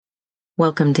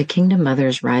Welcome to Kingdom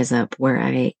Mothers Rise Up, where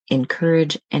I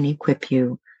encourage and equip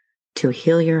you to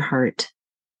heal your heart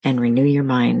and renew your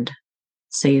mind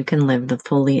so you can live the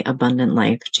fully abundant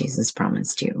life Jesus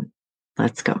promised you.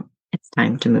 Let's go. It's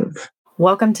time to move.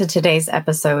 Welcome to today's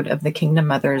episode of the Kingdom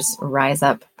Mothers Rise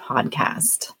Up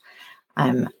podcast.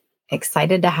 I'm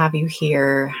excited to have you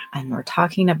here, and we're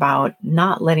talking about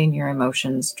not letting your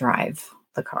emotions drive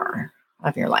the car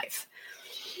of your life.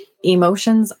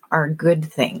 Emotions are good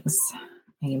things.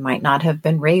 You might not have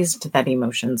been raised that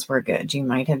emotions were good. You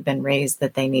might have been raised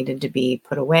that they needed to be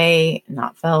put away,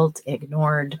 not felt,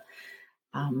 ignored.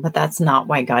 But that's not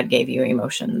why God gave you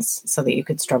emotions, so that you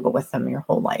could struggle with them your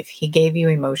whole life. He gave you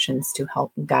emotions to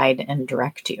help guide and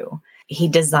direct you. He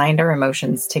designed our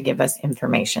emotions to give us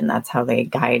information. That's how they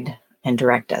guide and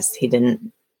direct us. He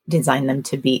didn't design them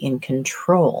to be in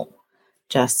control,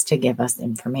 just to give us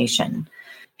information.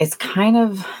 It's kind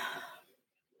of,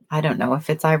 I don't know if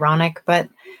it's ironic, but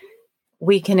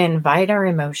we can invite our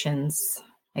emotions.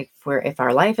 If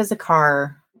our life is a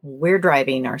car, we're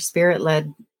driving, our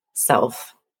spirit-led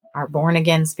self, our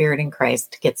born-again spirit in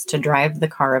Christ gets to drive the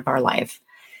car of our life.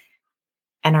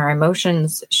 And our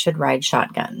emotions should ride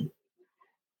shotgun,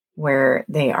 where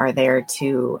they are there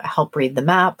to help read the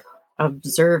map,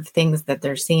 observe things that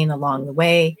they're seeing along the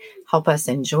way, help us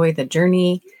enjoy the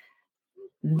journey.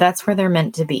 That's where they're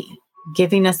meant to be,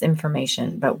 giving us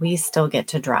information, but we still get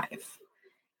to drive.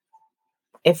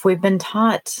 If we've been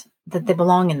taught that they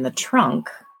belong in the trunk,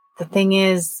 the thing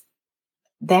is,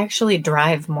 they actually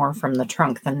drive more from the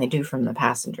trunk than they do from the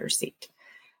passenger seat,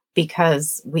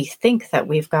 because we think that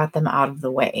we've got them out of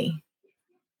the way.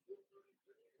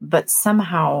 But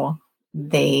somehow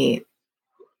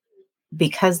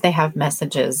because they have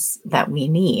messages that we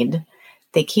need,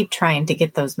 they keep trying to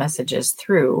get those messages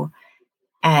through.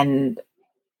 And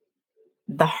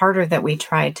the harder that we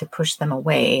try to push them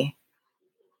away,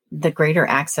 the greater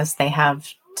access they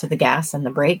have to the gas and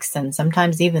the brakes, and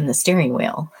sometimes even the steering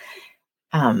wheel.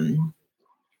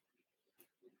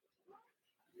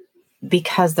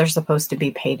 Because they're supposed to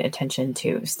be paid attention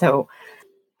to. So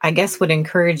I guess would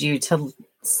encourage you to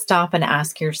stop and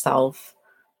ask yourself,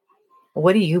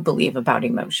 what do you believe about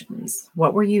emotions?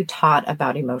 What were you taught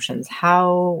about emotions?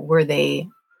 How were they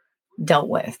dealt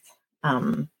with?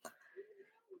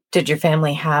 Did your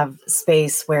family have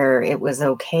space where it was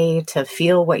okay to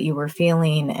feel what you were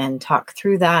feeling and talk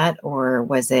through that? Or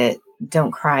was it,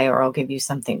 don't cry or I'll give you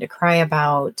something to cry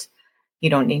about? You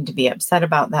don't need to be upset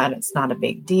about that. It's not a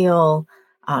big deal.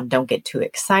 Don't get too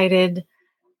excited.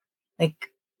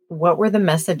 What were the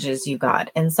messages you got?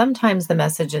 And sometimes the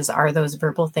messages are those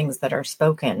verbal things that are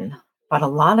spoken, but a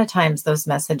lot of times those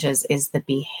messages is the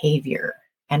behavior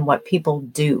and what people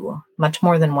do, much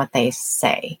more than what they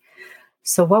say.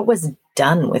 So what was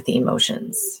done with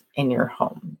emotions in your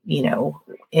home?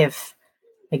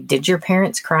 Did your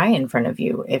parents cry in front of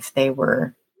you if they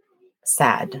were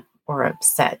sad or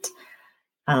upset?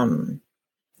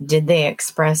 Did they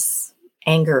express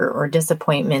anger or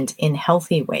disappointment in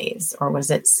healthy ways, or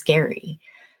was it scary?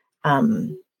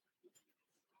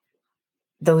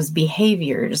 Those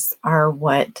behaviors are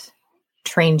what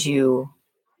trained you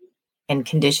and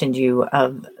conditioned you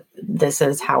of, this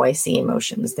is how I see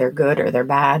emotions. They're good or they're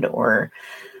bad, or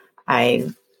I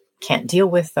can't deal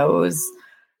with those.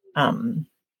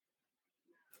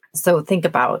 So think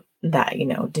about that.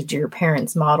 Did your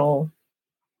parents model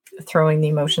throwing the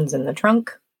emotions in the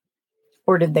trunk?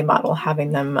 Or did they model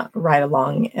having them ride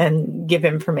along and give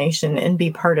information and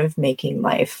be part of making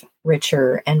life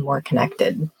richer and more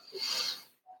connected?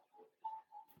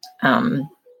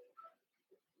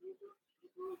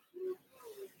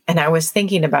 And I was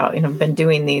thinking about, been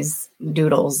doing these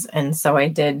doodles. And so I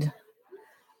did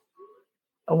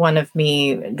one of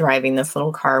me driving this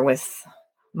little car with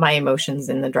my emotions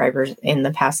in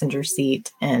the passenger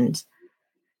seat, and,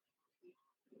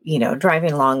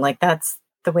 driving along like that's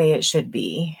the way it should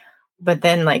be. But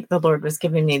then the Lord was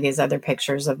giving me these other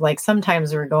pictures of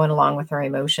sometimes we're going along with our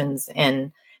emotions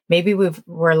and maybe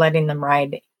we're letting them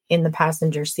ride in the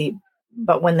passenger seat.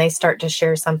 But when they start to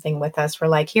share something with us, we're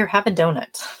like, here, have a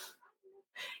donut.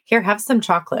 Here, have some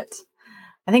chocolate.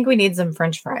 I think we need some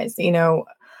French fries,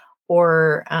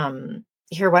 or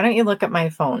here, why don't you look at my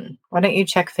phone? Why don't you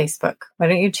check Facebook? Why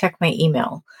don't you check my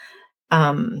email?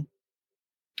 Why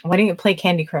don't you play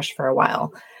Candy Crush for a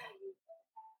while?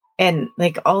 And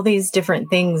all these different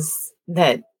things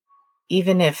that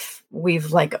even if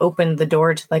we've opened the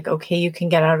door to okay, you can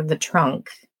get out of the trunk.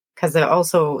 Because I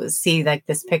also see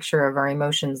this picture of our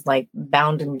emotions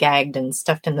bound and gagged and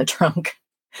stuffed in the trunk.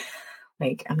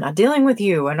 I'm not dealing with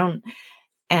you. I don't.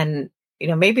 And,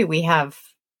 maybe we have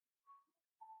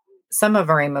some of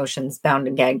our emotions bound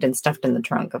and gagged and stuffed in the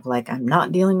trunk of like, I'm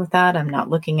not dealing with that. I'm not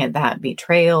looking at that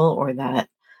betrayal or that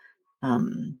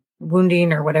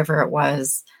wounding or whatever it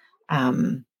was.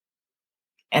 And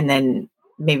then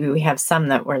maybe we have some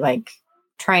that we're like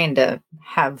trying to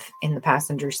have in the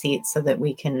passenger seat so that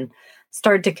we can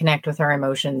start to connect with our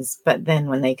emotions. But then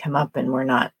when they come up and we're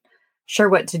not sure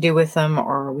what to do with them,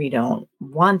 or we don't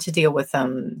want to deal with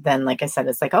them, then like I said,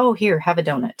 it's like, oh, here, have a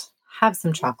donut, have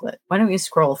some chocolate. Why don't you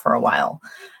scroll for a while?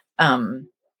 Why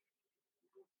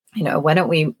don't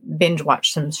we binge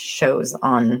watch some shows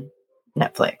on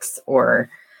Netflix, or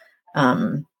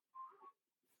why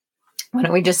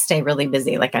don't we just stay really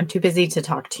busy? Like, I'm too busy to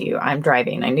talk to you. I'm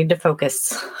driving. I need to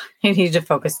focus. I need to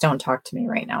focus. Don't talk to me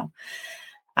right now.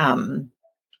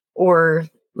 Or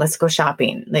let's go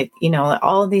shopping. Like,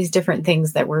 all of these different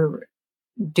things that we're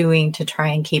doing to try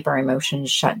and keep our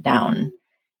emotions shut down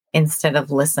instead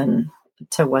of listen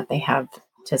to what they have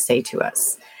to say to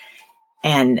us.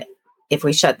 And if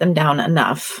we shut them down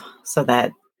enough so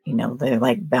that, they're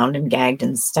like bound and gagged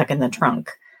and stuck in the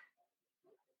trunk,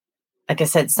 like I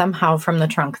said, somehow from the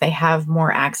trunk, they have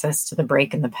more access to the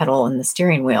brake and the pedal and the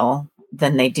steering wheel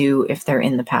than they do if they're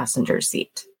in the passenger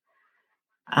seat.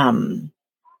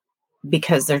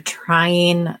 Because they're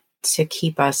trying to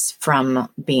keep us from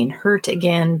being hurt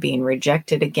again, being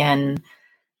rejected again.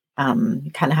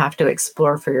 You kind of have to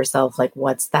explore for yourself, like,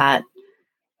 what's that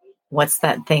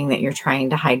thing that you're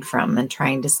trying to hide from and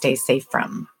trying to stay safe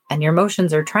from? And your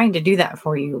emotions are trying to do that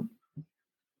for you,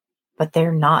 but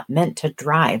they're not meant to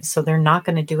drive. So they're not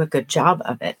going to do a good job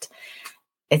of it.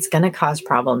 It's going to cause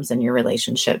problems in your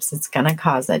relationships. It's going to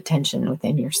cause a tension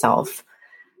within yourself.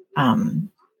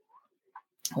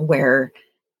 Where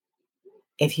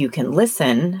if you can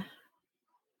listen,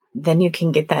 then you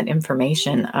can get that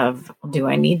information of, do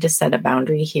I need to set a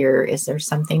boundary here? Is there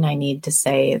something I need to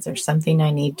say? Is there something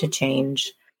I need to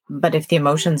change? But if the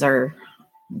emotions are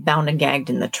bound and gagged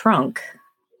in the trunk,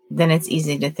 then it's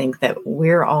easy to think that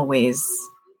we're always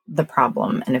the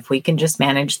problem. And if we can just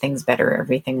manage things better,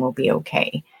 everything will be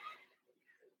okay.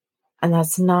 And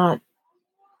that's not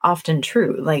often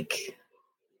true. Like,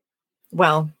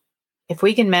 well, if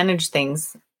we can manage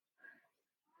things,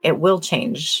 it will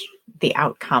change the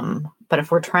outcome. But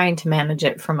if we're trying to manage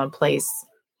it from a place,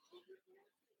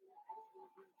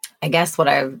 I guess what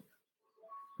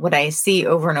I see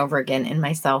over and over again in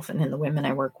myself and in the women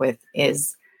I work with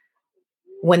is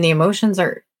when the emotions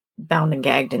are bound and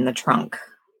gagged in the trunk,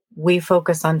 we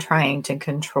focus on trying to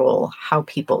control how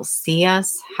people see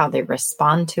us, how they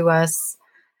respond to us.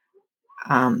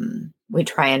 We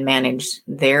try and manage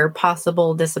their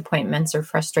possible disappointments or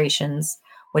frustrations,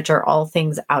 which are all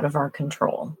things out of our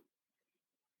control,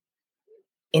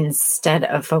 instead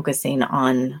of focusing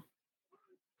on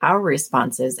our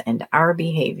responses and our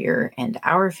behavior and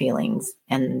our feelings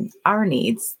and our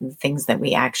needs, the things that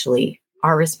we actually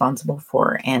are responsible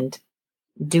for and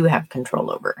do have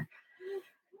control over.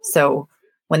 So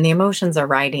when the emotions are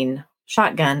riding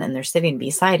shotgun and they're sitting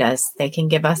beside us, they can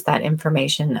give us that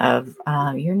information of,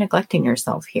 you're neglecting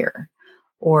yourself here,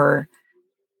 or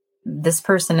this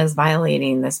person is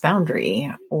violating this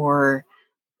boundary, or,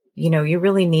 you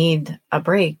really need a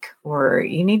break, or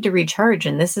you need to recharge.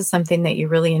 And this is something that you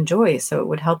really enjoy, so it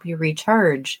would help you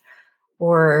recharge.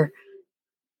 Or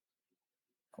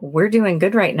we're doing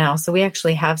good right now, so we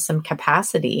actually have some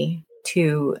capacity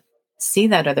to see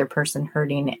that other person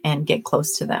hurting and get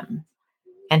close to them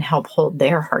and help hold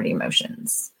their hard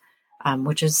emotions,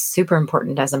 which is super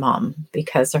important as a mom,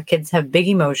 because our kids have big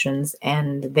emotions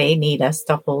and they need us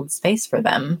to hold space for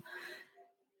them.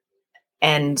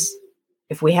 And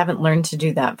if we haven't learned to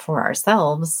do that for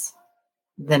ourselves,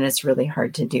 then it's really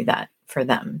hard to do that for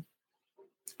them.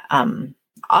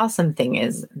 Awesome thing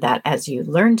is that as you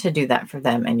learn to do that for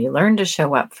them and you learn to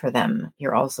show up for them,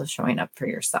 you're also showing up for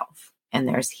yourself, and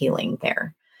there's healing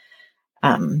there.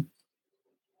 But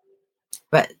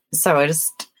so I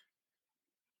just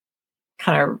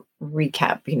kind of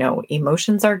recap,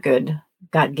 emotions are good.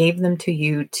 God gave them to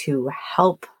you to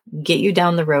help get you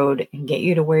down the road and get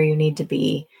you to where you need to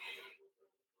be.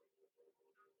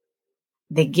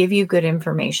 They give you good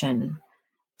information.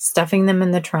 Stuffing them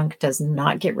in the trunk does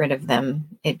not get rid of them.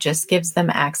 It just gives them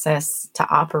access to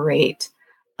operate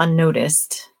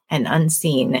unnoticed and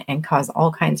unseen and cause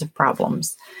all kinds of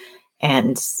problems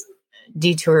and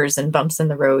detours and bumps in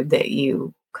the road that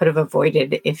you could have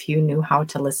avoided if you knew how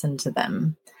to listen to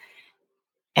them.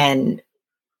 And,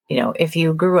 if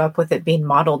you grew up with it being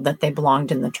modeled that they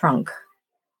belonged in the trunk,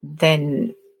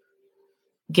 then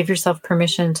give yourself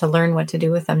permission to learn what to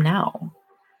do with them now.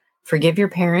 Forgive your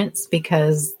parents,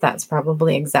 because that's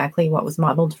probably exactly what was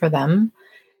modeled for them.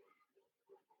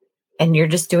 and you're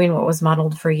just doing what was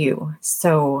modeled for you.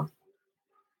 So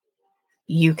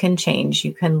you can change,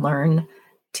 you can learn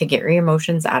to get your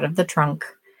emotions out of the trunk.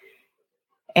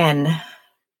 And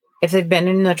if they've been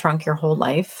in the trunk your whole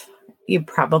life, you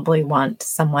probably want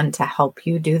someone to help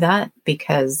you do that,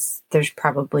 because there's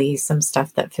probably some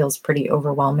stuff that feels pretty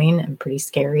overwhelming and pretty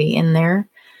scary in there.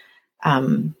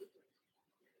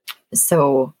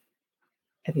 So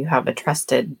if you have a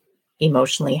trusted,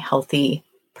 emotionally healthy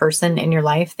person in your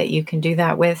life that you can do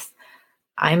that with,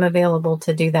 I'm available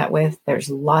to do that with. There's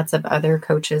lots of other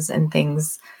coaches and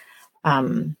things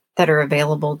that are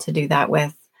available to do that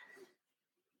with.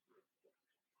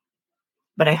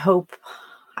 But I hope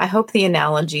the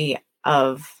analogy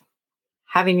of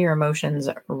having your emotions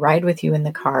ride with you in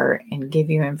the car and give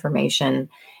you information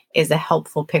is a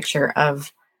helpful picture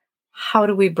of how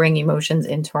do we bring emotions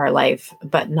into our life,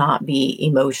 but not be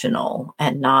emotional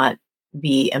and not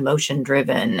be emotion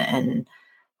driven and,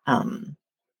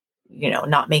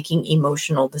 not making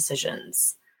emotional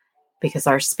decisions, because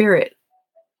our spirit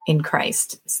in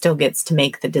Christ still gets to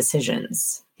make the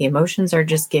decisions. The emotions are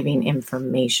just giving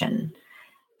information,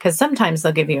 because sometimes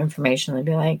they'll give you information and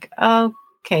be like, oh,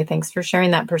 okay, thanks for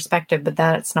sharing that perspective, but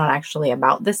that's not actually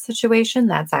about this situation.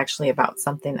 That's actually about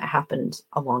something that happened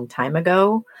a long time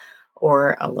ago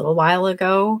or a little while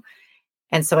ago.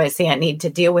 And so I say I need to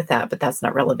deal with that, but that's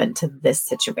not relevant to this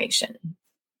situation.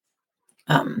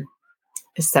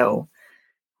 So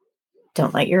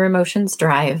don't let your emotions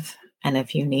drive. And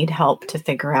if you need help to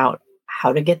figure out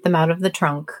how to get them out of the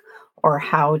trunk or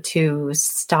how to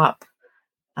stop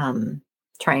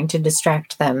trying to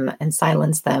distract them and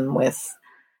silence them with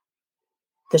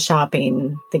the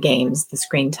shopping, the games, the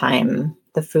screen time,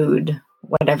 the food,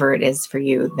 whatever it is for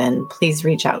you, then please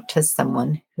reach out to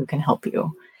someone who can help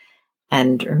you.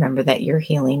 And remember that your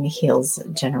healing heals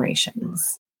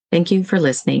generations. Thank you for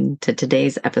listening to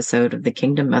today's episode of the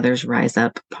Kingdom Mothers Rise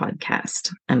Up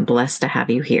podcast. I'm blessed to have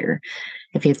you here.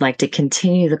 If you'd like to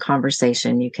continue the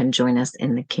conversation, you can join us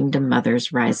in the Kingdom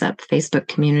Mothers Rise Up Facebook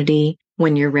community.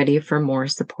 When you're ready for more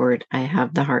support, I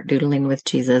have the Heart Doodling with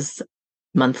Jesus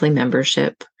monthly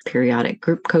membership, periodic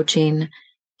group coaching,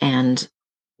 and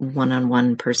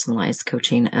one-on-one personalized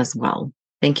coaching as well.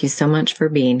 Thank you so much for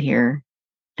being here,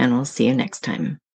 and we'll see you next time.